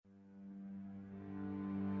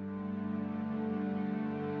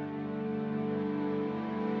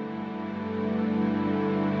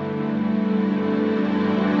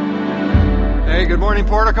Good morning,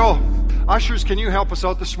 Portico. Ushers, can you help us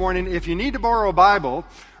out this morning? If you need to borrow a Bible,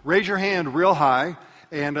 raise your hand real high,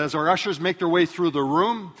 and as our ushers make their way through the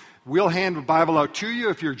room, we'll hand the Bible out to you.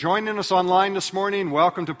 If you're joining us online this morning,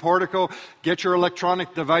 welcome to Portico. Get your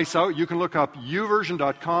electronic device out. You can look up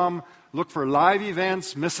uversion.com, look for live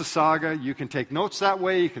events, Mississauga. You can take notes that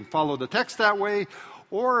way. You can follow the text that way.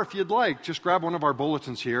 Or if you'd like, just grab one of our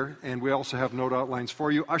bulletins here, and we also have note outlines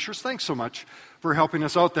for you. Ushers, thanks so much for helping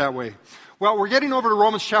us out that way. Well, we're getting over to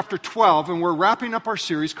Romans chapter 12, and we're wrapping up our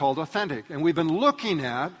series called Authentic. And we've been looking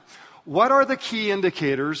at what are the key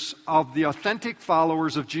indicators of the authentic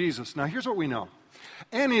followers of Jesus. Now, here's what we know.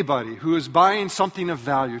 Anybody who is buying something of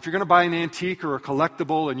value, if you're going to buy an antique or a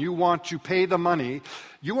collectible and you want to pay the money,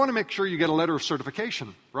 you want to make sure you get a letter of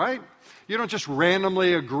certification, right? You don't just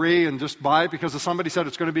randomly agree and just buy it because somebody said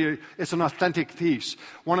it's an authentic piece.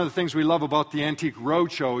 One of the things we love about the Antique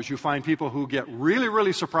Roadshow is you find people who get really,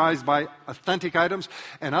 really surprised by authentic items,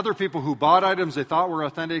 and other people who bought items they thought were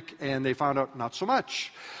authentic and they found out not so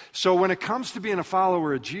much. So when it comes to being a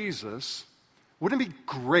follower of Jesus, wouldn't it be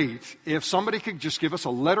great if somebody could just give us a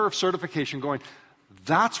letter of certification going,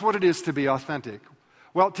 that's what it is to be authentic?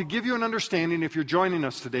 Well, to give you an understanding, if you're joining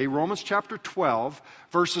us today, Romans chapter 12,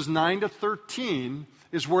 verses 9 to 13,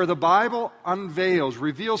 is where the Bible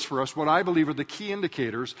reveals for us what I believe are the key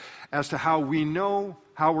indicators as to how we know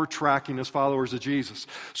how we're tracking as followers of Jesus.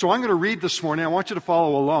 So I'm going to read this morning. I want you to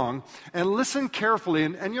follow along and listen carefully.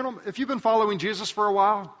 And you know, if you've been following Jesus for a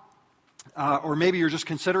while, or maybe you're just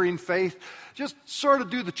considering faith, just sort of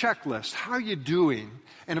do the checklist. How are you doing?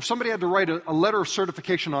 And if somebody had to write a letter of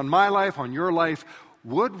certification on my life, on your life,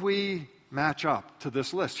 would we match up to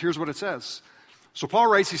this list? Here's what it says. So Paul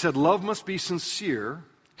writes, he said, love must be sincere.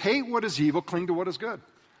 Hate what is evil, cling to what is good.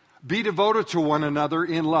 Be devoted to one another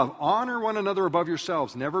in love. Honor one another above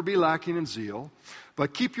yourselves. Never be lacking in zeal,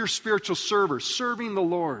 but keep your spiritual fervor, serving the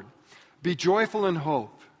Lord. Be joyful in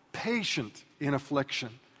hope, patient in affliction,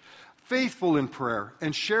 faithful in prayer,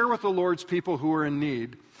 and share with the Lord's people who are in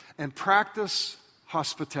need, and practice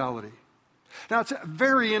hospitality. Now, it's a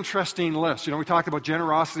very interesting list. You know, we talked about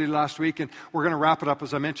generosity last week, and we're going to wrap it up,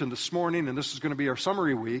 as I mentioned, this morning, and this is going to be our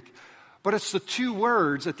summary week. But it's the two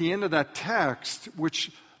words at the end of that text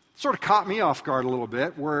which sort of caught me off guard a little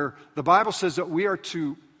bit, where the Bible says that we are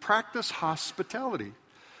to practice hospitality.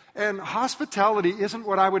 And hospitality isn't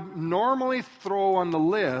what I would normally throw on the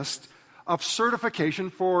list of certification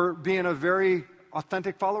for being a very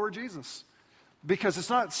authentic follower of Jesus. Because it's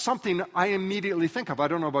not something I immediately think of. I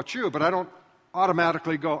don't know about you, but I don't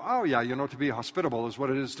automatically go, oh yeah, you know, to be hospitable is what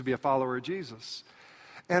it is to be a follower of Jesus.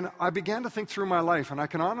 And I began to think through my life, and I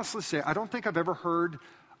can honestly say, I don't think I've ever heard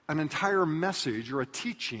an entire message or a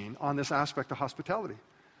teaching on this aspect of hospitality.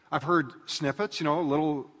 I've heard snippets, you know,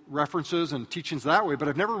 little references and teachings that way, but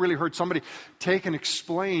I've never really heard somebody take and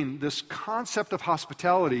explain this concept of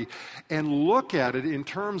hospitality and look at it in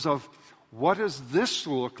terms of what does this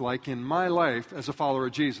look like in my life as a follower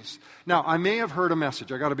of Jesus? Now, I may have heard a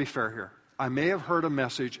message. I got to be fair here. I may have heard a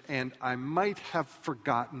message, and I might have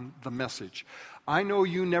forgotten the message. I know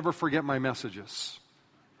you never forget my messages.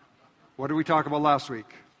 What did we talk about last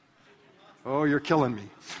week? Oh, you're killing me.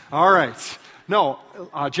 All right. No,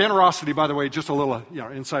 generosity, by the way, just a little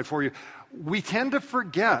insight for you. We tend to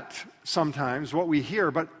forget sometimes what we hear,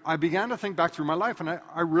 but I began to think back through my life, and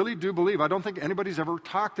I really do believe, I don't think anybody's ever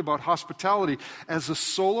talked about hospitality as a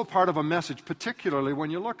solo part of a message, particularly when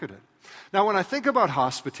you look at it. Now, when I think about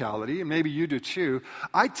hospitality, and maybe you do too,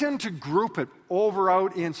 I tend to group it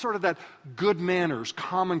out in sort of that good manners,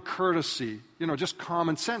 common courtesy, just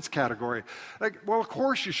common sense category. Like, well, of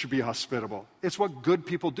course you should be hospitable. It's what good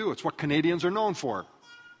people do. It's what Canadians are known for.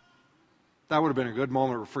 That would have been a good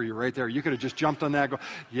moment for you right there. You could have just jumped on that and go,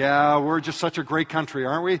 yeah, we're just such a great country,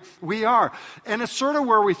 aren't we? We are. And it's sort of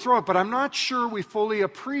where we throw it, but I'm not sure we fully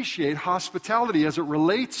appreciate hospitality as it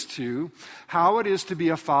relates to how it is to be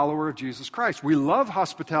a follower of Jesus Christ. We love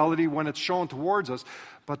hospitality when it's shown towards us,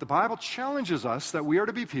 but the Bible challenges us that we are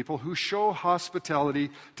to be people who show hospitality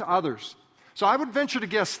to others. So I would venture to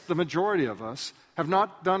guess the majority of us have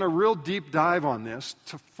not done a real deep dive on this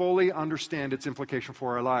to fully understand its implication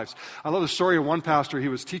for our lives. I love the story of one pastor. He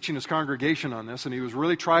was teaching his congregation on this, and he was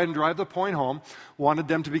really trying to drive the point home, wanted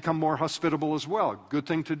them to become more hospitable as well. Good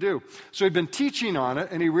thing to do. So he'd been teaching on it,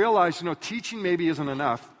 and he realized, teaching maybe isn't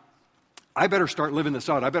enough. I better start living this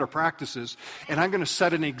out. I better practice this, and I'm going to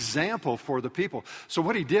set an example for the people. So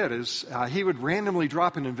what he did is he would randomly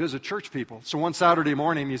drop in and visit church people. So one Saturday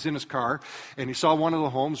morning, he's in his car, and he saw one of the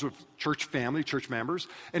homes with church family, church members,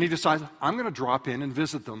 and he decided, I'm going to drop in and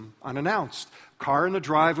visit them unannounced. car in the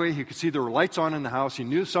driveway. He could see there were lights on in the house. He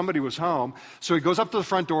knew somebody was home. So he goes up to the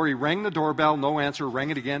front door. He rang the doorbell. No answer. Rang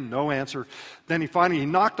it again. No answer. Then he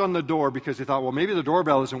knocked on the door because he thought, well, maybe the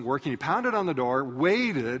doorbell isn't working. He pounded on the door,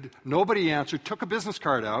 waited. Nobody answered. Took a business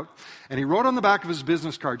card out. And he wrote on the back of his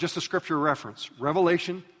business card just a scripture reference,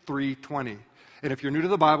 Revelation 3:20. And if you're new to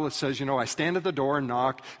the Bible, it says, I stand at the door and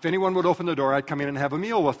knock. If anyone would open the door, I'd come in and have a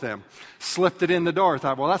meal with them. Slipped it in the door.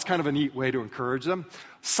 Thought, well, that's kind of a neat way to encourage them.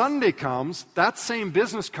 Sunday comes, that same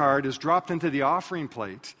business card is dropped into the offering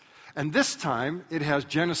plate. And this time, it has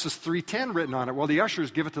Genesis 3:10 written on it. Well, the ushers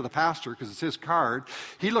give it to the pastor because it's his card.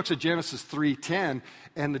 He looks at Genesis 3:10,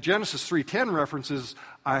 and the Genesis 3:10 references,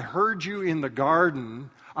 I heard you in the garden.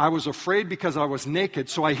 I was afraid because I was naked,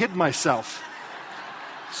 so I hid myself.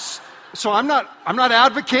 So I'm not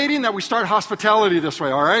advocating that we start hospitality this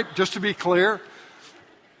way, all right? Just to be clear.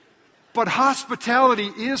 But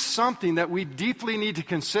hospitality is something that we deeply need to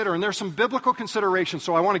consider, and there's some biblical considerations,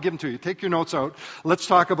 so I want to give them to you. Take your notes out. Let's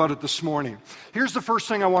talk about it this morning. Here's the first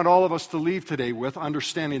thing I want all of us to leave today with,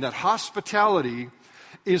 understanding that hospitality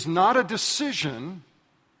is not a decision,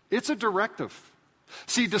 it's a directive.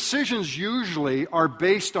 See, decisions usually are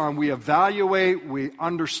based on we evaluate, we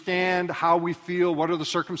understand how we feel, what are the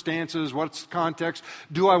circumstances, what's the context,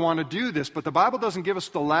 do I want to do this? But the Bible doesn't give us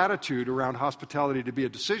the latitude around hospitality to be a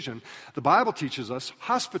decision. The Bible teaches us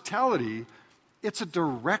hospitality, it's a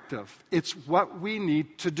directive. It's what we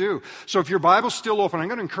need to do. So if your Bible's still open, I'm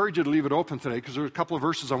going to encourage you to leave it open today because there are a couple of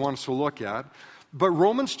verses I want us to look at. But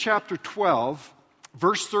Romans chapter 12,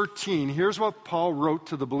 Verse 13, here's what Paul wrote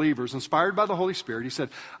to the believers, inspired by the Holy Spirit. He said,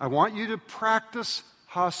 I want you to practice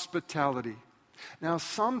hospitality. Now,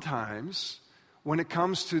 sometimes when it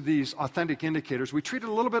comes to these authentic indicators, we treat it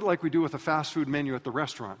a little bit like we do with a fast food menu at the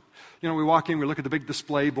restaurant. We walk in, we look at the big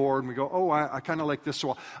display board, and we go, oh, I kind of like this,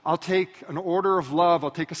 so I'll take an order of love, I'll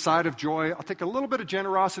take a side of joy, I'll take a little bit of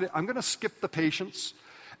generosity, I'm going to skip the patience,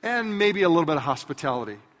 and maybe a little bit of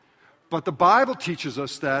hospitality. But the Bible teaches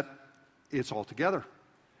us that it's all together.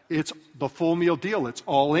 It's the full meal deal. It's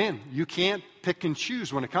all in. You can't pick and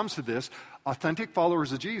choose when it comes to this. Authentic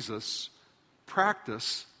followers of Jesus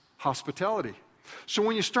practice hospitality. So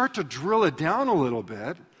when you start to drill it down a little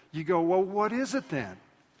bit, you go, well, what is it then?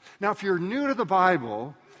 Now, if you're new to the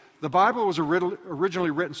Bible was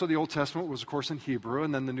originally written, so the Old Testament was, of course, in Hebrew,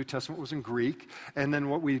 and then the New Testament was in Greek. And then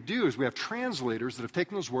what we do is we have translators that have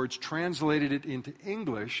taken those words, translated it into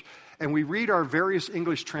English, and we read our various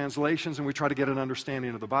English translations, and we try to get an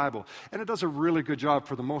understanding of the Bible. And it does a really good job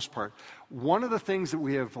for the most part. One of the things that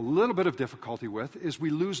we have a little bit of difficulty with is we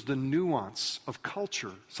lose the nuance of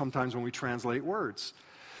culture sometimes when we translate words.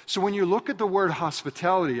 So when you look at the word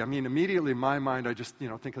hospitality, immediately in my mind, I just,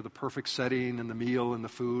 think of the perfect setting and the meal and the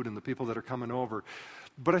food and the people that are coming over.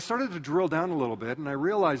 But I started to drill down a little bit, and I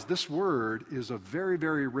realized this word is a very,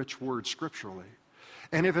 very rich word scripturally.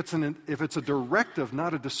 And if it's a directive,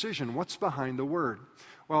 not a decision, what's behind the word?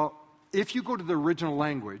 Well, if you go to the original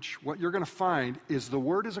language, what you're going to find is the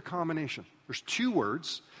word is a combination. There's two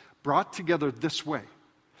words brought together this way.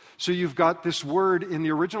 So you've got this word in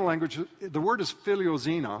the original language, the word is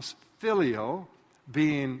philioxenos, philio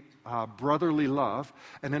being brotherly love,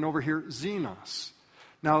 and then over here, xenos.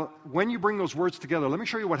 Now, when you bring those words together, let me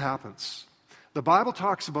show you what happens. The Bible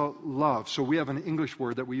talks about love, so we have an English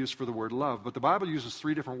word that we use for the word love, but the Bible uses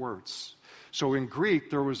three different words. So in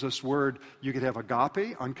Greek, there was this word, you could have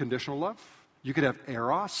agape, unconditional love, you could have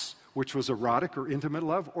eros, which was erotic or intimate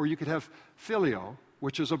love, or you could have phileo,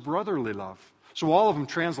 which is a brotherly love. So all of them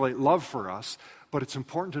translate love for us, but it's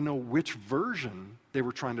important to know which version they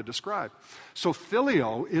were trying to describe. So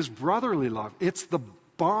phileo is brotherly love. It's the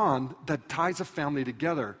bond that ties a family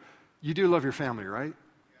together. You do love your family, right?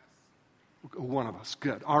 Yes. One of us.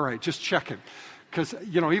 Good. All right, just checking. Because,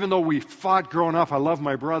 even though we fought growing up, I love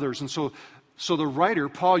my brothers. And so the writer,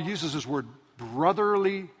 Paul, uses this word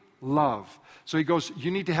brotherly love. So he goes,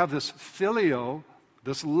 you need to have this phileo,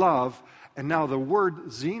 this love. And now the word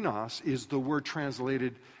xenos is the word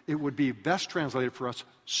translated, it would be best translated for us,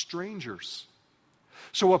 strangers.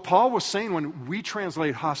 So what Paul was saying when we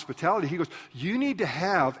translate hospitality, he goes, you need to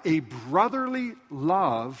have a brotherly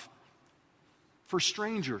love for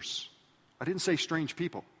strangers. I didn't say strange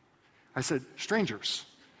people. I said strangers,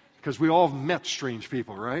 because we all met strange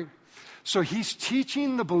people, right? So he's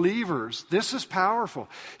teaching the believers, this is powerful.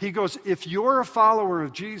 He goes, if you're a follower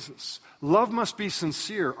of Jesus, love must be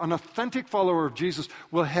sincere. An authentic follower of Jesus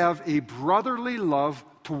will have a brotherly love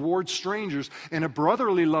towards strangers. And a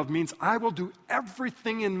brotherly love means I will do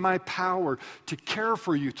everything in my power to care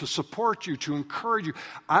for you, to support you, to encourage you.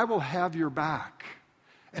 I will have your back.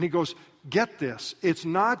 And he goes, get this, it's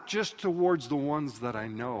not just towards the ones that I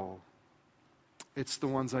know. It's the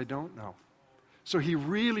ones I don't know. So he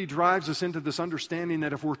really drives us into this understanding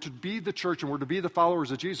that if we're to be the church and we're to be the followers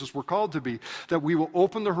of Jesus, we're called to be, that we will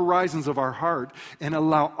open the horizons of our heart and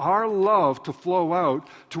allow our love to flow out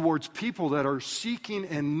towards people that are seeking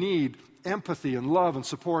and need empathy and love and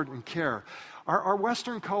support and care. Our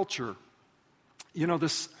Western culture,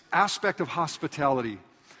 this aspect of hospitality,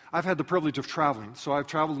 I've had the privilege of traveling, so I've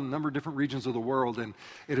traveled in a number of different regions of the world, and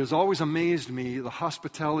it has always amazed me the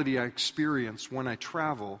hospitality I experience when I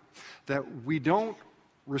travel that we don't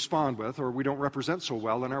respond with or we don't represent so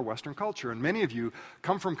well in our Western culture. And many of you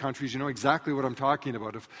come from countries, you know exactly what I'm talking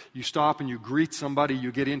about. If you stop and you greet somebody,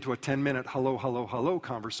 you get into a 10-minute hello, hello, hello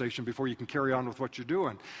conversation before you can carry on with what you're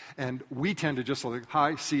doing. And we tend to just like,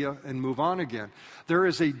 hi, see ya, and move on again. There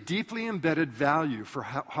is a deeply embedded value for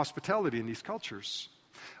hospitality in these cultures.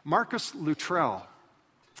 Marcus Luttrell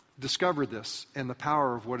discovered this and the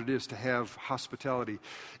power of what it is to have hospitality.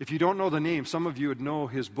 If you don't know the name, some of you would know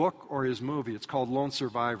his book or his movie. It's called Lone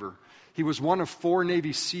Survivor. He was one of 4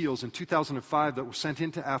 Navy SEALs in 2005 that were sent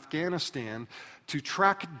into Afghanistan to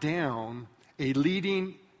track down a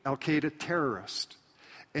leading al-Qaeda terrorist.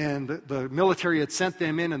 And the military had sent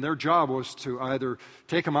them in, and their job was to either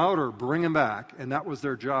take him out or bring him back, and that was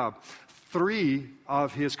their job. 3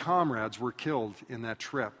 of his comrades were killed in that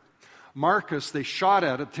trip. Marcus, the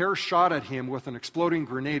terrorists shot at him with an exploding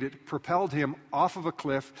grenade. It propelled him off of a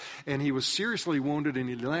cliff, and he was seriously wounded, and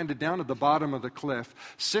he landed down at the bottom of the cliff.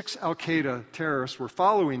 6 al-Qaeda terrorists were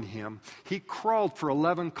following him. He crawled for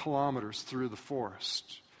 11 kilometers through the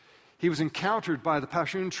forest. He was encountered by the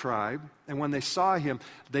Pashtun tribe, and when they saw him,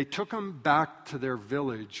 they took him back to their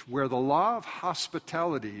village, where the law of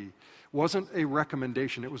hospitality wasn't a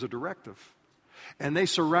recommendation, it was a directive. And they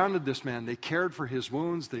surrounded this man. They cared for his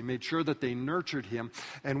wounds. They made sure that they nurtured him.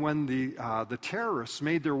 And when the terrorists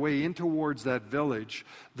made their way in towards that village,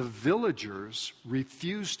 the villagers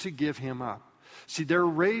refused to give him up. See, they're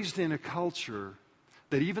raised in a culture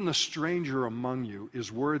that even the stranger among you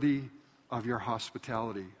is worthy of your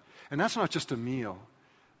hospitality. And that's not just a meal.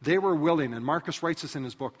 They were willing, and Marcus writes this in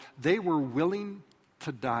his book, they were willing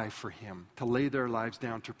to die for him, to lay their lives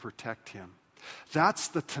down to protect him. That's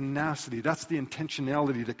the tenacity, that's the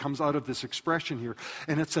intentionality that comes out of this expression here.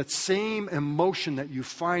 And it's that same emotion that you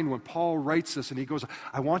find when Paul writes this, and he goes,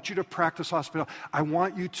 I want you to practice hospitality. I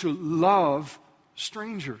want you to love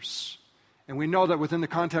strangers. And we know that within the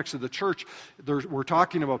context of the church, we're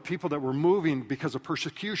talking about people that were moving because of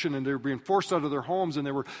persecution, and they were being forced out of their homes, and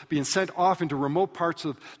they were being sent off into remote parts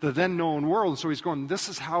of the then known world. And so he's going, this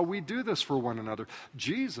is how we do this for one another.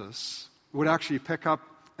 Jesus would actually pick up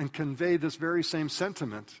and convey this very same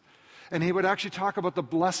sentiment. And he would actually talk about the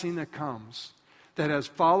blessing that comes, that as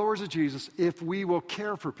followers of Jesus, if we will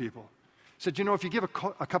care for people. He said, if you give a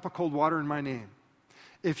cup of cold water in my name,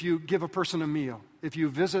 if you give a person a meal, if you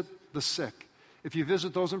visit the sick, if you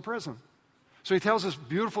visit those in prison. So he tells this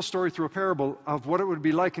beautiful story through a parable of what it would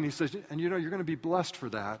be like, and he says, and you're going to be blessed for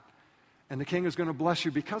that, and the king is going to bless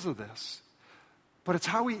you because of this. But it's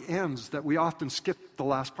how he ends that we often skip the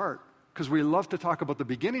last part, because we love to talk about the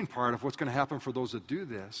beginning part of what's going to happen for those that do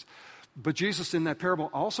this. But Jesus in that parable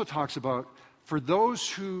also talks about for those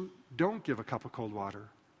who don't give a cup of cold water,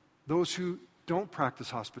 those who don't practice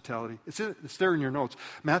hospitality. It's there in your notes.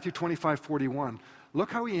 Matthew 25:41.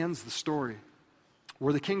 Look how he ends the story,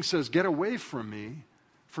 where the king says, get away from me,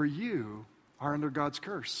 for you are under God's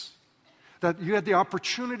curse. That you had the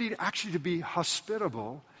opportunity to be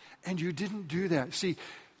hospitable, and you didn't do that. See,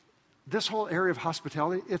 this whole area of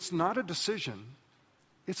hospitality, it's not a decision,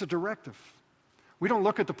 it's a directive. We don't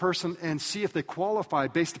look at the person and see if they qualify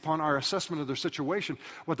based upon our assessment of their situation.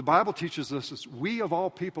 What the Bible teaches us is we of all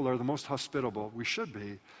people are the most hospitable. We should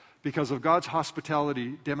be, because of God's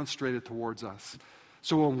hospitality demonstrated towards us.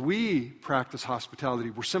 So when we practice hospitality,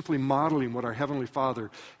 we're simply modeling what our Heavenly Father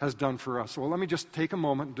has done for us. So let me just take a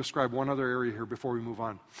moment and describe one other area here before we move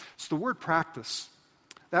on. It's the word practice.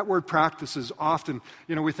 That word practice is often,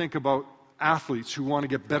 we think about athletes who want to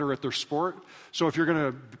get better at their sport. So if you're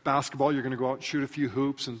going to basketball, you're going to go out and shoot a few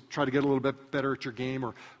hoops and try to get a little bit better at your game.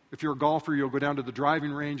 Or if you're a golfer, you'll go down to the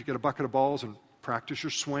driving range, you get a bucket of balls and practice your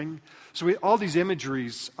swing. So all these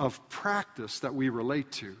imageries of practice that we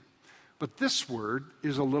relate to. But this word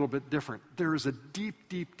is a little bit different. There is a deep,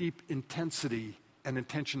 deep, deep intensity and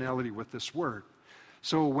intentionality with this word.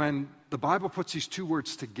 So when the Bible puts these two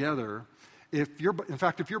words together, if your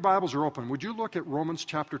Bibles are open, would you look at Romans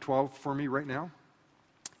chapter 12 for me right now?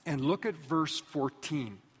 And look at verse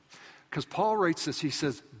 14. Because Paul writes this, he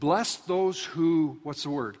says, bless those who, what's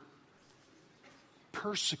the word?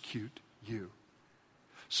 Persecute you.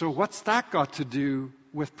 So what's that got to do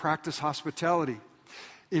with practice hospitality?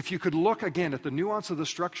 if you could look again at the nuance of the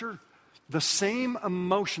structure, the same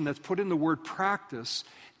emotion that's put in the word practice,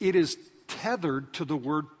 it is tethered to the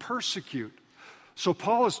word persecute. So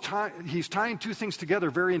Paul is he's tying two things together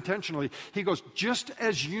very intentionally. He goes, just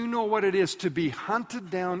as you know what it is to be hunted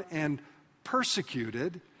down and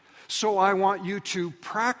persecuted, so I want you to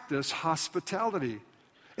practice hospitality.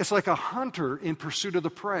 It's like a hunter in pursuit of the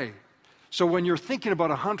prey. So when you're thinking about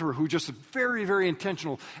a hunter who just is very, very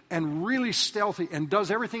intentional and really stealthy and does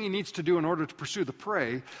everything he needs to do in order to pursue the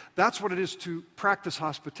prey, that's what it is to practice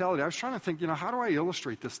hospitality. I was trying to think, how do I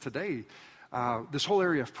illustrate this today? This whole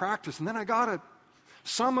area of practice. And then I got it.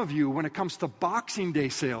 Some of you, when it comes to Boxing Day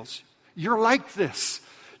sales, you're like this.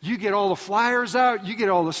 You get all the flyers out, you get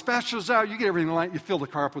all the specials out, you get everything like, you fill the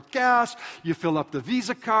car up with gas, you fill up the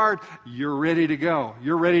Visa card, you're ready to go.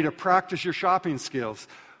 You're ready to practice your shopping skills.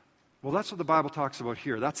 Well, that's what the Bible talks about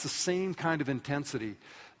here. That's the same kind of intensity,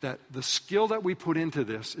 that the skill that we put into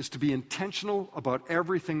this is to be intentional about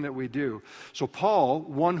everything that we do. So Paul,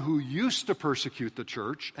 one who used to persecute the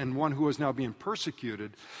church and one who is now being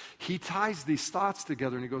persecuted, he ties these thoughts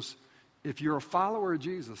together and he goes, if you're a follower of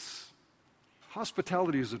Jesus,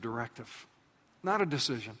 hospitality is a directive, not a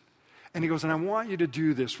decision. And he goes, and I want you to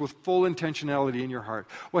do this with full intentionality in your heart.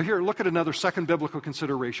 Well, here, look at another second biblical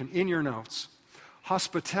consideration in your notes.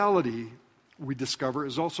 Hospitality, we discover,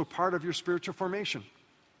 is also part of your spiritual formation.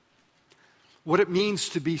 What it means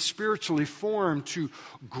to be spiritually formed, to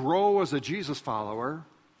grow as a Jesus follower,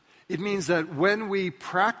 it means that when we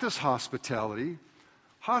practice hospitality,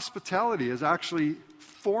 hospitality is actually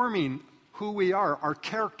forming who we are, our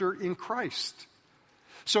character in Christ.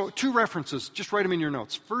 So two references, just write them in your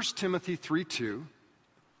notes. 1 Timothy 3:2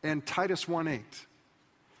 and Titus 1:8.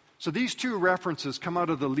 So these two references come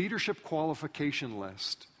out of the leadership qualification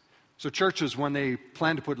list. So churches, when they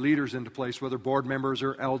plan to put leaders into place, whether board members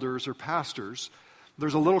or elders or pastors,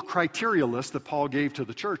 there's a little criteria list that Paul gave to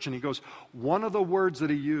the church. And he goes, one of the words that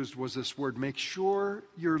he used was this word, make sure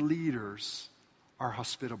your leaders are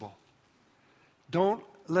hospitable. Don't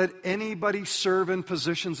let anybody serve in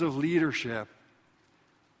positions of leadership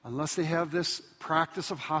unless they have this practice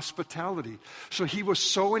of hospitality. So he was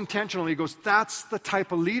so intentional. He goes, that's the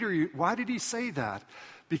type of leader. Why did he say that?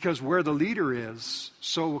 Because where the leader is,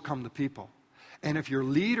 so will come the people. And if your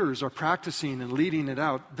leaders are practicing and leading it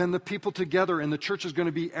out, then the people together and the church is going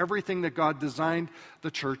to be everything that God designed the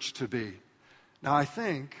church to be. Now, I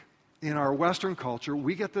think in our Western culture,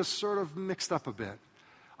 we get this sort of mixed up a bit.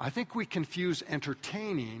 I think we confuse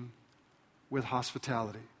entertaining with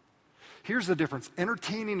hospitality. Here's the difference.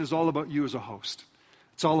 Entertaining is all about you as a host.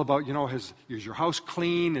 It's all about, is your house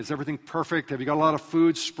clean? Is everything perfect? Have you got a lot of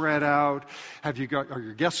food spread out? Are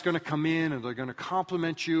your guests going to come in and they're going to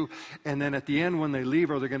compliment you? And then at the end when they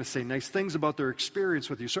leave, are they going to say nice things about their experience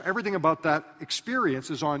with you? So everything about that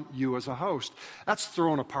experience is on you as a host. That's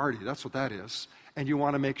throwing a party. That's what that is. And you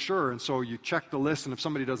want to make sure. And so you check the list, and if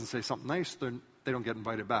somebody doesn't say something nice, then they don't get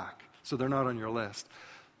invited back. So they're not on your list.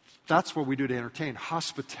 That's what we do to entertain.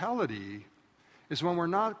 Hospitality is when we're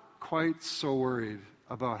not quite so worried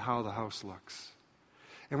about how the house looks.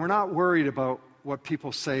 And we're not worried about what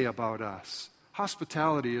people say about us.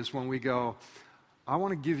 Hospitality is when we go, I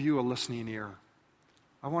want to give you a listening ear.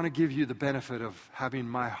 I want to give you the benefit of having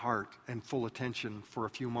my heart and full attention for a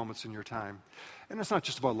few moments in your time. And it's not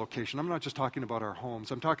just about location. I'm not just talking about our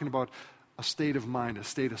homes. I'm talking about a state of mind, a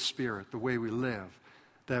state of spirit, the way we live,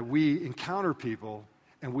 that we encounter people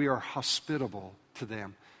and we are hospitable to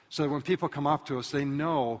them. So that when people come up to us, they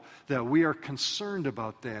know that we are concerned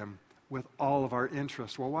about them with all of our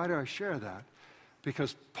interest. Well, why do I share that?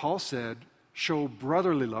 Because Paul said, show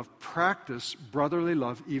brotherly love, practice brotherly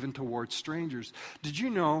love even towards strangers. Did you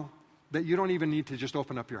know that you don't even need to just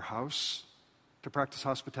open up your house to practice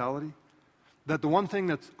hospitality? That the one thing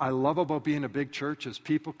that I love about being a big church is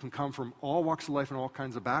people can come from all walks of life and all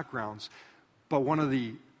kinds of backgrounds. But one of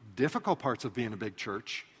the difficult parts of being a big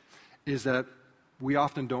church is that we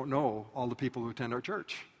often don't know all the people who attend our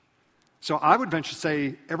church. So I would venture to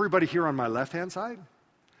say, everybody here on my left-hand side,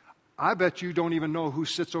 I bet you don't even know who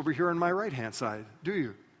sits over here on my right-hand side, do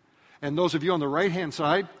you? And those of you on the right-hand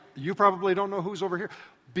side, you probably don't know who's over here,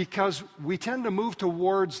 because we tend to move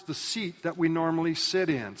towards the seat that we normally sit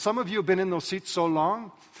in. Some of you have been in those seats so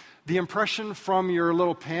long, the impression from your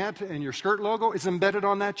little pant and your skirt logo is embedded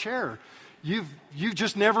on that chair. You've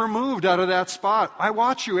just never moved out of that spot. I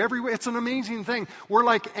watch you everywhere. It's an amazing thing. We're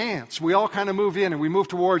like ants. We all kind of move in and we move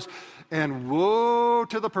towards, and woe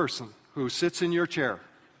to the person who sits in your chair.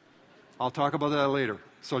 I'll talk about that later.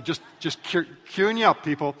 So just queuing you up,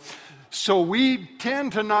 people. So we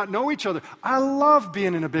tend to not know each other. I love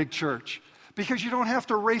being in a big church Because you don't have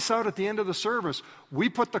to race out at the end of the service. We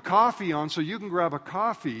put the coffee on so you can grab a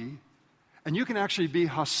coffee, and you can actually be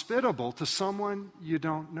hospitable to someone you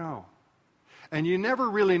don't know. And you never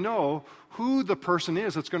really know who the person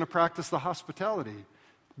is that's going to practice the hospitality,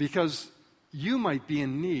 because you might be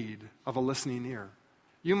in need of a listening ear.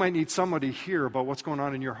 You might need somebody to hear about what's going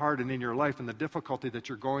on in your heart and in your life and the difficulty that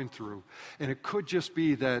you're going through. And it could just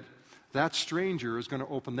be that that stranger is going to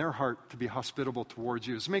open their heart to be hospitable towards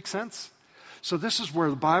you. Does it make sense? So this is where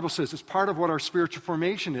the Bible says it's part of what our spiritual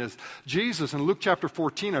formation is. Jesus, in Luke chapter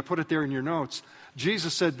 14, I put it there in your notes,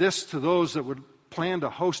 Jesus said this to those that would plan to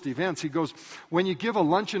host events. He goes, when you give a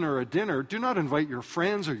luncheon or a dinner, do not invite your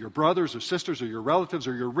friends or your brothers or sisters or your relatives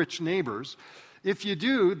or your rich neighbors. If you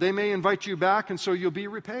do, they may invite you back, and so you'll be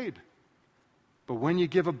repaid. But when you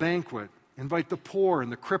give a banquet, invite the poor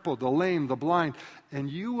and the crippled, the lame, the blind, and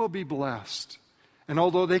you will be blessed. And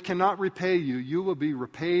although they cannot repay you, you will be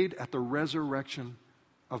repaid at the resurrection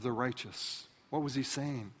of the righteous. What was he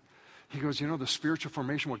saying? He goes, the spiritual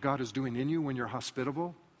formation, what God is doing in you when you're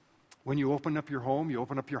hospitable, when you open up your home, you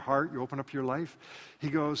open up your heart, you open up your life. He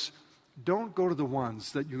goes, don't go to the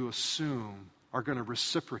ones that you assume are going to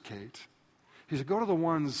reciprocate. He said, go to the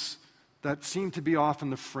ones that seem to be off in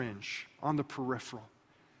the fringe, on the peripheral.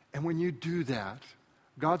 And when you do that,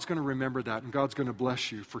 God's going to remember that, and God's going to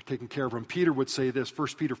bless you for taking care of them. Peter would say this, 1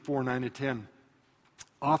 Peter 4, 9 and 10.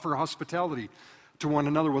 Offer hospitality to one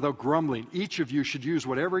another without grumbling. Each of you should use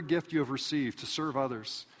whatever gift you have received to serve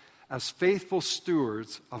others as faithful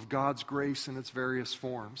stewards of God's grace in its various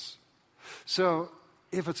forms. So,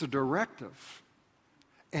 if it's a directive,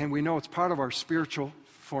 and we know it's part of our spiritual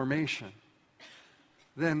formation,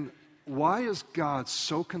 then why is God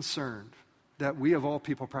so concerned that we of all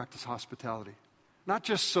people practice hospitality? Not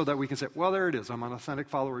just so that we can say, well, there it is, I'm an authentic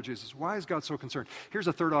follower of Jesus. Why is God so concerned? Here's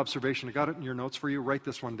a third observation. I got it in your notes for you. Write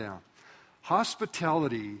this one down.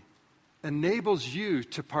 Hospitality enables you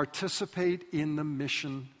to participate in the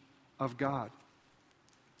mission of God.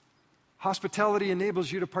 Hospitality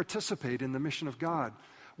enables you to participate in the mission of God.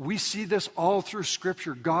 We see this all through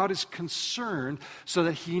Scripture. God is concerned so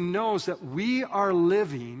that He knows that we are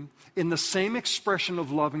living in the same expression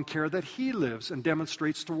of love and care that He lives and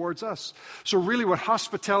demonstrates towards us. So really what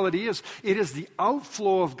hospitality is, it is the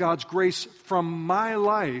outflow of God's grace from my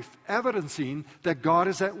life, evidencing that God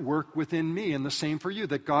is at work within me, and the same for you,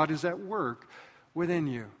 that God is at work within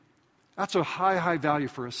you. That's a high, high value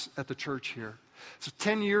for us at the church here. So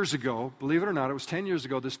 10 years ago, believe it or not, it was 10 years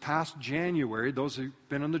ago, this past January, those who've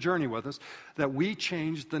been on the journey with us, that we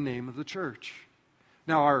changed the name of the church.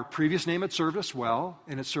 Now, our previous name had served us well,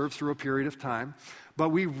 and it served through a period of time, but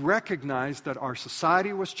we recognized that our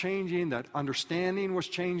society was changing, that understanding was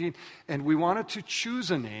changing, and we wanted to choose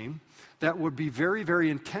a name that would be very, very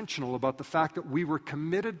intentional about the fact that we were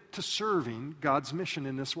committed to serving God's mission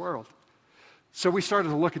in this world. So we started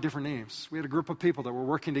to look at different names. We had a group of people that were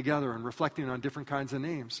working together and reflecting on different kinds of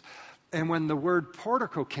names. And when the word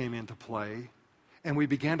portico came into play, and we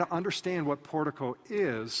began to understand what portico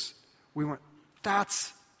is, we went,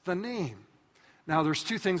 that's the name. Now, there's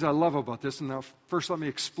two things I love about this. And now, first, let me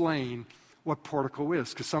explain what portico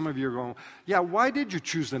is. Because some of you are going, yeah, why did you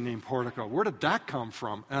choose the name portico? Where did that come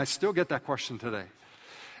from? And I still get that question today.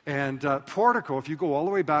 And portico, if you go all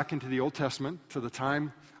the way back into the Old Testament, to the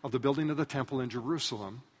time of the building of the temple in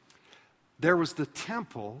Jerusalem, there was the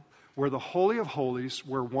temple where the Holy of Holies,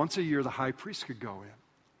 where once a year the high priest could go in.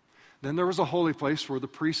 Then there was a holy place where the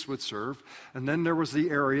priests would serve. And then there was the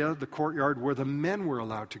area, the courtyard, where the men were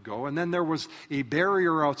allowed to go. And then there was a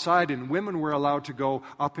barrier outside, and women were allowed to go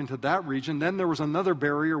up into that region. Then there was another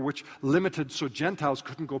barrier which limited, so Gentiles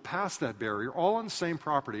couldn't go past that barrier, all on the same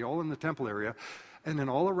property, all in the temple area. And then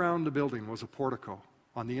all around the building was a portico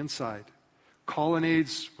on the inside.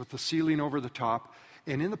 Colonnades with the ceiling over the top.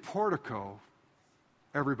 And in the portico,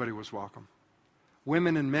 everybody was welcome.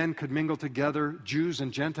 Women and men could mingle together. Jews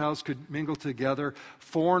and Gentiles could mingle together.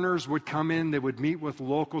 Foreigners would come in. They would meet with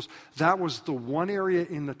locals. That was the one area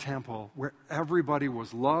in the temple where everybody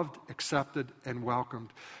was loved, accepted, and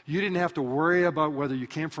welcomed. You didn't have to worry about whether you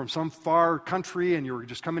came from some far country and you were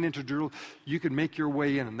just coming into Jerusalem. You could make your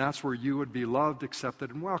way in, and that's where you would be loved,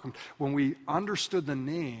 accepted, and welcomed. When we understood the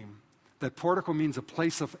name, that portico means a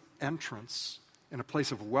place of entrance and a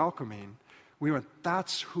place of welcoming, we went,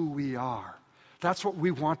 that's who we are. That's what we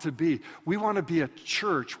want to be. We want to be a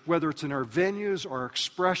church, whether it's in our venues, our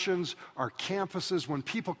expressions, our campuses. When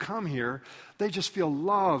people come here, they just feel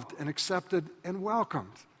loved and accepted and welcomed.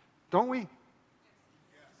 Don't we?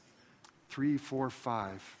 3, 4,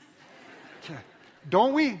 5. Okay.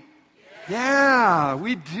 Don't we? Yeah,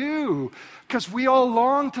 we do. Because we all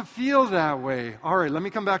long to feel that way. All right, let me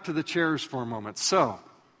come back to the chairs for a moment. So,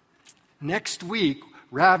 next week,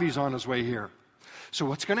 Ravi's on his way here. So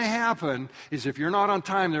what's going to happen is if you're not on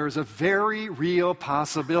time, there is a very real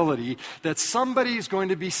possibility that somebody's going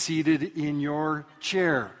to be seated in your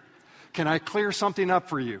chair. Can I clear something up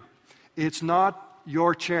for you? It's not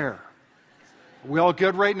your chair. We all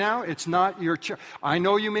good right now? It's not your chair. I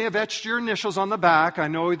know you may have etched your initials on the back. I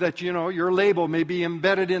know that, your label may be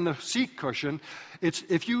embedded in the seat cushion.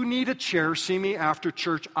 If you need a chair, see me after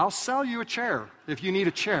church. I'll sell you a chair if you need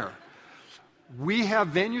a chair. We have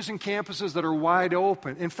venues and campuses that are wide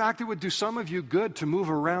open. In fact, it would do some of you good to move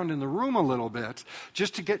around in the room a little bit,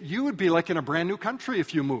 you would be like in a brand new country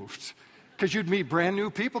if you moved, because you'd meet brand new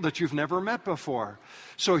people that you've never met before.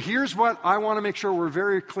 So here's what I want to make sure we're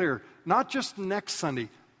very clear. Not just next Sunday,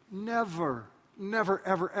 never,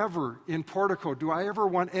 ever, ever in Portico do I ever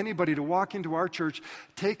want anybody to walk into our church,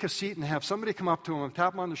 take a seat, and have somebody come up to them and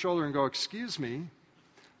tap them on the shoulder and go, "Excuse me,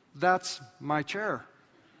 that's my chair."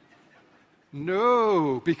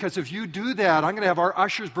 No, because if you do that, I'm going to have our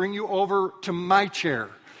ushers bring you over to my chair.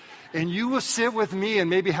 And you will sit with me and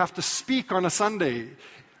maybe have to speak on a Sunday.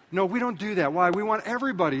 No, we don't do that. Why? We want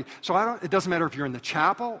everybody. So it doesn't matter if you're in the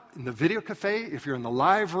chapel, in the video cafe, if you're in the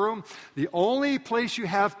live room. The only place you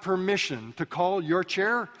have permission to call your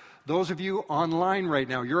chair, those of you online right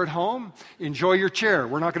now, you're at home, enjoy your chair.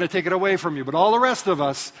 We're not going to take it away from you. But all the rest of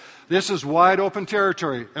us, this is wide open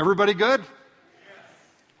territory. Everybody good?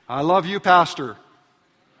 I love you, Pastor.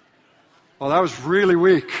 Well, that was really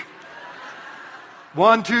weak.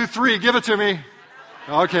 1, 2, 3, give it to me.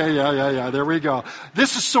 Okay, yeah, there we go.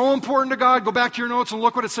 This is so important to God. Go back to your notes and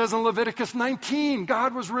look what it says in Leviticus 19.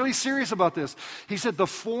 God was really serious about this. He said, "The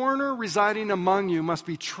foreigner residing among you must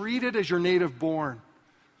be treated as your native born.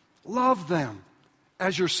 Love them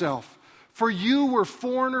as yourself. For you were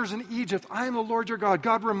foreigners in Egypt. I am the Lord your God."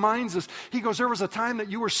 God reminds us, he goes, there was a time that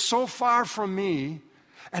you were so far from me,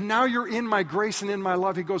 and now you're in my grace and in my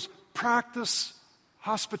love. He goes, practice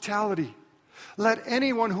hospitality. Let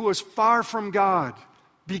anyone who is far from God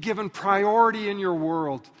be given priority in your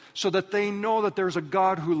world so that they know that there's a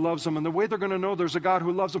God who loves them. And the way they're going to know there's a God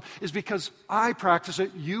who loves them is because I practice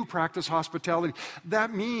it, you practice hospitality.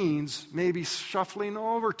 That means maybe shuffling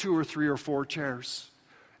over 2 or 3 or 4 chairs.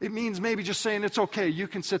 It means maybe just saying, it's okay, you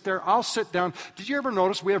can sit there, I'll sit down. Did you ever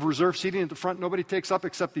notice we have reserved seating at the front? Nobody takes up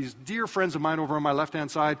except these dear friends of mine over on my left-hand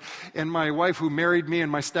side and my wife who married me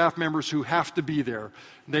and my staff members who have to be there.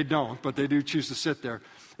 They don't, but they do choose to sit there.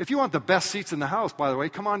 If you want the best seats in the house, by the way,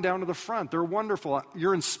 come on down to the front. They're wonderful.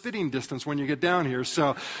 You're in spitting distance when you get down here.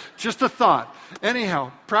 So just a thought.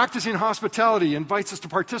 Anyhow, practicing hospitality invites us to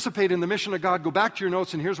participate in the mission of God. Go back to your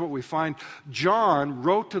notes, and here's what we find. John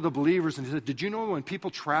wrote to the believers, and he said, did you know when people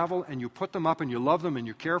travel and you put them up and you love them and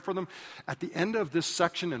you care for them? At the end of this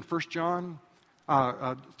section in 3 John,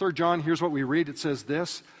 here's what we read. It says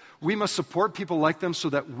this: we must support people like them so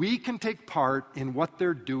that we can take part in what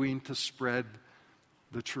they're doing to spread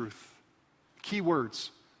the truth. Key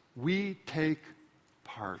words: we take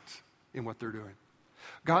part in what they're doing.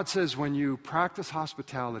 God says when you practice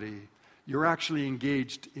hospitality, you're actually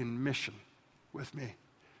engaged in mission with me.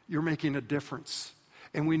 You're making a difference.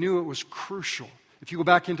 And we knew it was crucial. If you go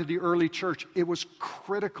back into the early church, it was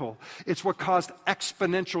critical. It's what caused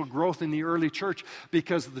exponential growth in the early church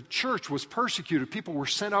because the church was persecuted. People were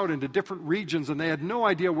sent out into different regions and they had no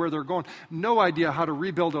idea where they're going, no idea how to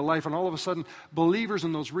rebuild a life. And all of a sudden, believers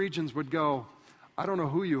in those regions would go, I don't know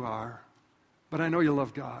who you are, but I know you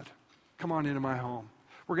love God. Come on into my home.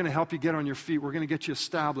 We're going to help you get on your feet. We're going to get you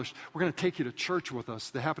established. We're going to take you to church with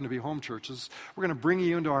us. They happen to be home churches. We're going to bring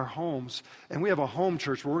you into our homes. And we have a home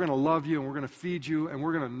church where we're going to love you and we're going to feed you and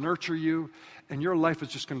we're going to nurture you. And your life is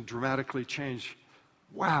just going to dramatically change.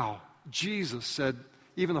 Wow. Jesus said,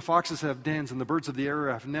 even the foxes have dens and the birds of the air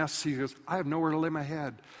have nests. He goes, I have nowhere to lay my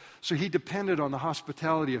head. So he depended on the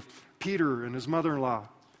hospitality of Peter and his mother-in-law.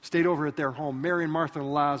 Stayed over at their home. Mary and Martha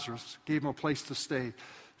and Lazarus gave him a place to stay.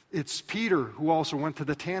 It's Peter who also went to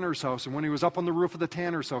the tanner's house. And when he was up on the roof of the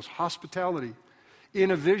tanner's house, hospitality.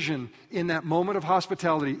 In a vision, in that moment of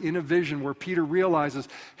hospitality, in a vision where Peter realizes,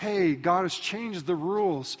 hey, God has changed the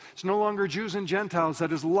rules. It's no longer Jews and Gentiles,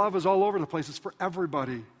 that his love is all over the place. It's for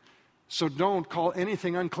everybody. So don't call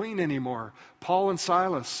anything unclean anymore. Paul and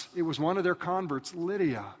Silas, it was one of their converts,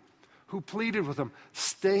 Lydia, who pleaded with them,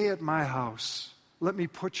 stay at my house. Let me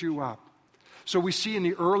put you up. So we see in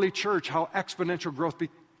the early church how exponential growth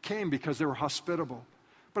came because they were hospitable.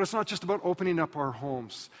 But it's not just about opening up our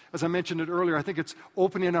homes. As I mentioned it earlier, I think it's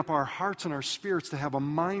opening up our hearts and our spirits to have a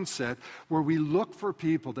mindset where we look for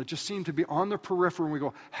people that just seem to be on the periphery and we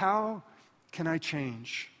go, how can I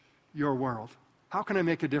change your world? How can I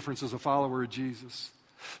make a difference as a follower of Jesus?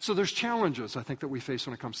 So there's challenges, I think, that we face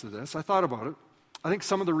when it comes to this. I thought about it. I think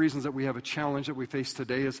some of the reasons that we have a challenge that we face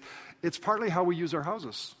today is it's partly how we use our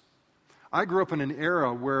houses. I grew up in an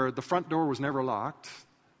era where the front door was never locked,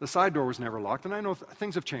 the side door was never locked, and I know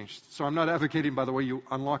things have changed. So I'm not advocating, by the way, you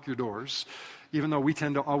unlock your doors, even though we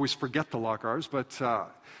tend to always forget to lock ours. But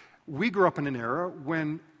we grew up in an era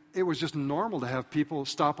when it was just normal to have people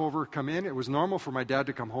stop over, come in. It was normal for my dad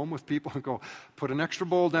to come home with people and go, put an extra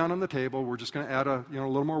bowl down on the table. We're just going to add a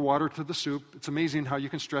little more water to the soup. It's amazing how you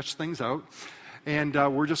can stretch things out. And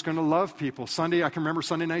we're just going to love people. Sunday, I can remember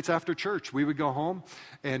Sunday nights after church, we would go home,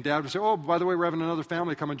 and Dad would say, oh, by the way, we're having another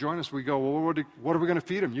family come and join us. We go, well, what are we going to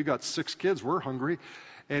feed them? You got 6 kids. We're hungry.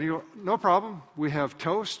 And he'd go, no problem. We have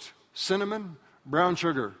toast, cinnamon, brown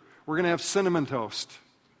sugar. We're going to have cinnamon toast.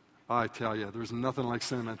 I tell you, there's nothing like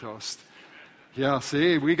cinnamon toast. Yeah,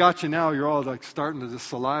 see, we got you now. You're all like starting to, the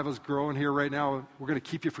saliva's growing here right now. We're going to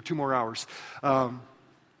keep you for 2 more hours.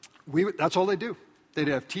 That's all they do. They'd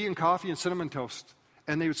have tea and coffee and cinnamon toast.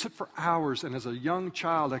 And they would sit for hours. And as a young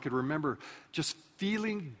child, I could remember just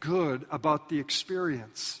feeling good about the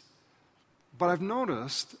experience. But I've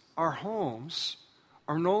noticed our homes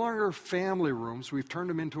are no longer family rooms. We've turned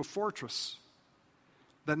them into a fortress.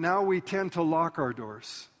 That now we tend to lock our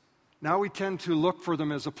doors. Now we tend to look for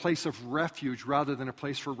them as a place of refuge rather than a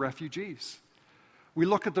place for refugees. We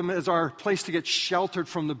look at them as our place to get sheltered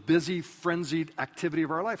from the busy, frenzied activity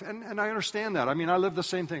of our life. And I understand that. I mean, I live the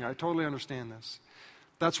same thing. I totally understand this.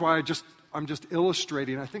 That's why I'm just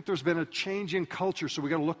illustrating. I think there's been a change in culture, so we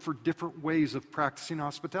got to look for different ways of practicing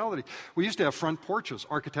hospitality. We used to have front porches.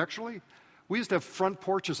 Architecturally, we used to have front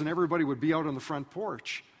porches, and everybody would be out on the front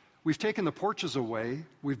porch. We've taken the porches away.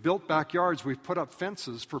 We've built backyards. We've put up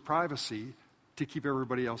fences for privacy to keep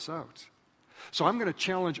everybody else out. So I'm going to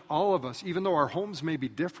challenge all of us, even though our homes may be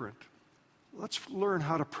different, let's learn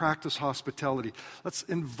how to practice hospitality. Let's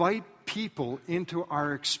invite people into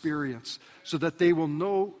our experience so that they will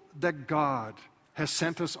know that God has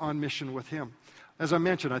sent us on mission with Him. As I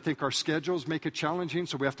mentioned, I think our schedules make it challenging,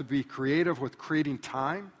 so we have to be creative with creating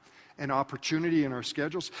time and opportunity in our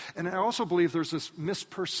schedules. And I also believe there's this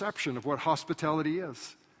misperception of what hospitality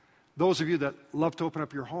is. Those of you that love to open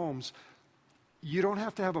up your homes, you don't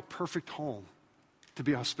have to have a perfect home to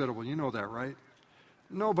be hospitable. You know that, right?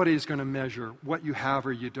 Nobody's going to measure what you have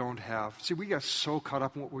or you don't have. See, we get so caught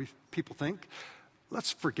up in what people think.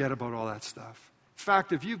 Let's forget about all that stuff. In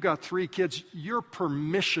fact, if you've got 3 kids, you're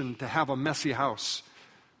permission to have a messy house.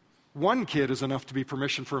 1 kid is enough to be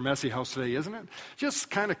permission for a messy house today, isn't it? Just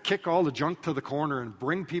kind of kick all the junk to the corner and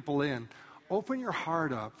bring people in. Open your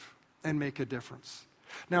heart up and make a difference.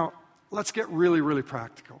 Now, let's get really, really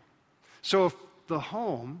practical. So if the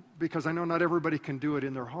home, because I know not everybody can do it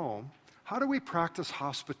in their home, how do we practice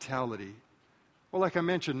hospitality? Well, like I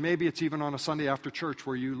mentioned, maybe it's even on a Sunday after church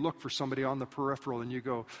where you look for somebody on the peripheral and you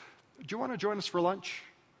go, do you want to join us for lunch?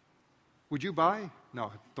 Would you buy?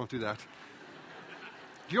 No, don't do that.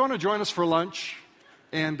 Do you want to join us for lunch?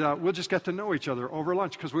 And we'll just get to know each other over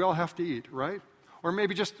lunch because we all have to eat, right? Or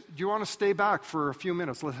maybe just, do you want to stay back for a few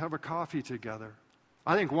minutes? Let's have a coffee together.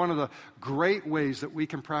 I think one of the great ways that we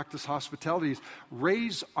can practice hospitality is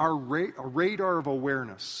raise our radar of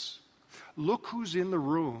awareness. Look who's in the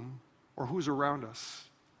room or who's around us.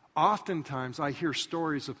 Oftentimes, I hear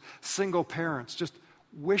stories of single parents just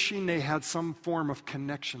wishing they had some form of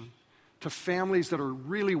connection to families that are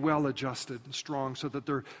really well adjusted and strong so that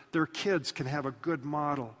their kids can have a good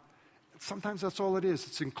model. Sometimes that's all it is.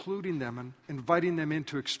 It's including them and inviting them in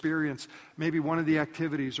to experience maybe one of the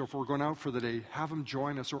activities, or if we're going out for the day, have them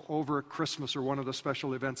join us, or over at Christmas or one of the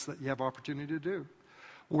special events that you have opportunity to do.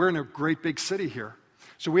 We're in a great big city here.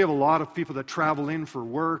 So we have a lot of people that travel in for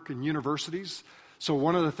work and universities. So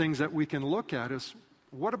one of the things that we can look at is,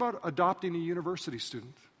 what about adopting a university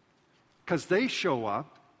student? Because they show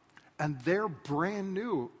up and they're brand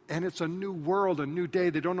new, and it's a new world, a new day.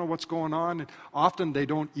 They don't know what's going on, and often they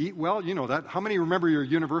don't eat well. You know that. How many remember your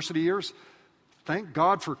university years? Thank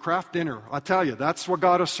God for craft dinner. I tell you, that's what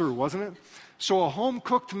got us through, wasn't it? So a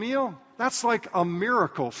home-cooked meal, that's like a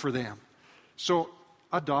miracle for them. So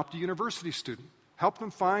adopt a university student. Help them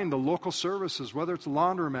find the local services, whether it's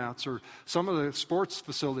laundromats or some of the sports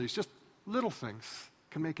facilities. Just little things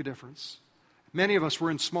can make a difference. Many of us were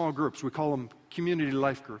in small groups. We call them community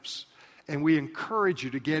life groups. And we encourage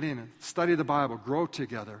you to get in and study the Bible, grow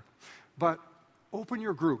together. But open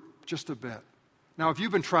your group just a bit. Now, if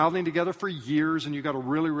you've been traveling together for years and you've got a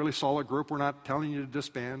really, really solid group, we're not telling you to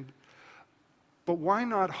disband. But why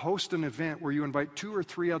not host an event where you invite 2 or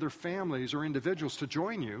 3 other families or individuals to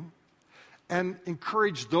join you and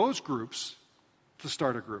encourage those groups to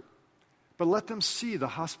start a group. But let them see the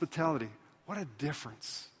hospitality. What a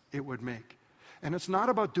difference it would make. And it's not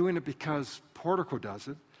about doing it because Portico does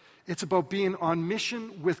it. It's about being on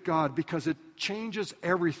mission with God, because it changes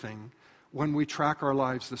everything when we track our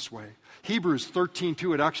lives this way. Hebrews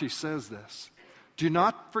 13:2, it actually says this. Do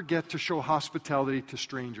not forget to show hospitality to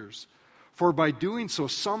strangers, for by doing so,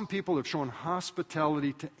 some people have shown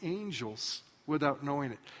hospitality to angels without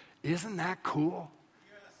knowing it. Isn't that cool?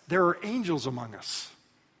 Yes. There are angels among us.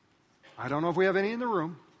 I don't know if we have any in the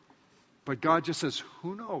room, but God just says,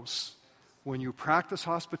 who knows? When you practice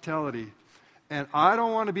hospitality, and I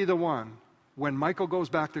don't want to be the one, when Michael goes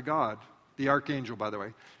back to God, the archangel, by the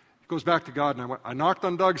way, goes back to God, and I knocked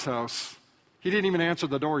on Doug's house. He didn't even answer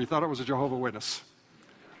the door. He thought it was a Jehovah's Witness.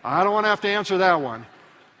 I don't want to have to answer that one.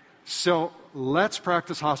 So let's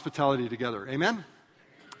practice hospitality together. Amen?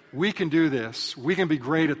 We can do this. We can be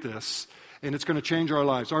great at this, and it's going to change our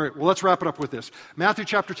lives. All right, well, let's wrap it up with this. Matthew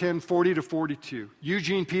chapter 10, 40 to 42.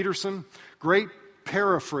 Eugene Peterson, great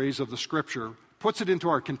paraphrase of the scripture, puts it into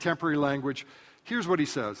our contemporary language. Here's what he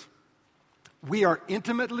says. We are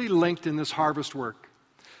intimately linked in this harvest work.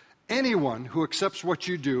 Anyone who accepts what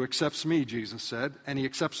you do accepts me, Jesus said, and he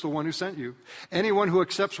accepts the one who sent you. Anyone who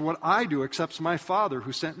accepts what I do accepts my Father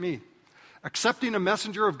who sent me. Accepting a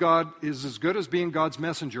messenger of God is as good as being God's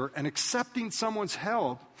messenger, and accepting someone's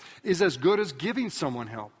help is as good as giving someone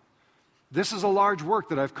help. This is a large work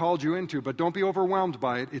that I've called you into, but don't be overwhelmed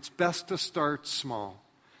by it. It's best to start small.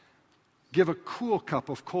 Give a cool cup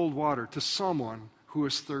of cold water to someone who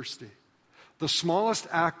is thirsty. The smallest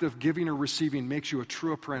act of giving or receiving makes you a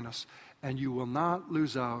true apprentice, and you will not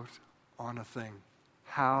lose out on a thing.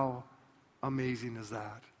 How amazing is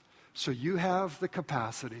that? So you have the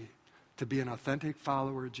capacity to be an authentic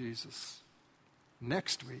follower of Jesus.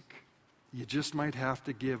 Next week, you just might have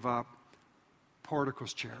to give up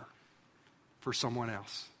Portico's chair for someone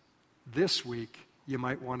else. This week, you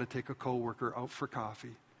might want to take a coworker out for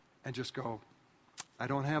coffee and just go, I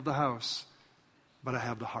don't have the house, but I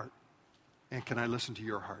have the heart. And can I listen to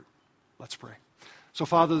your heart? Let's pray. So,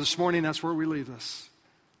 Father, this morning, that's where we leave this.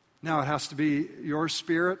 Now, it has to be your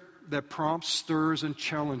Spirit that prompts, stirs, and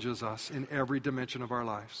challenges us in every dimension of our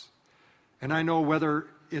lives. And I know whether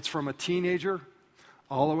it's from a teenager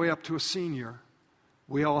all the way up to a senior,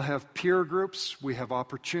 we all have peer groups, we have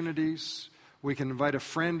opportunities. We can invite a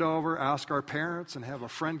friend over, ask our parents, and have a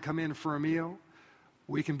friend come in for a meal.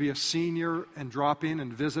 We can be a senior and drop in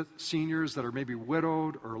and visit seniors that are maybe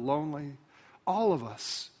widowed or lonely. All of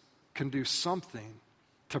us can do something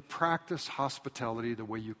to practice hospitality the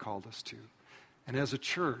way you called us to. And as a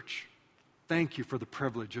church, thank you for the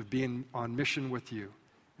privilege of being on mission with you.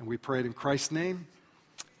 And we pray it in Christ's name.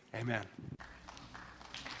 Amen.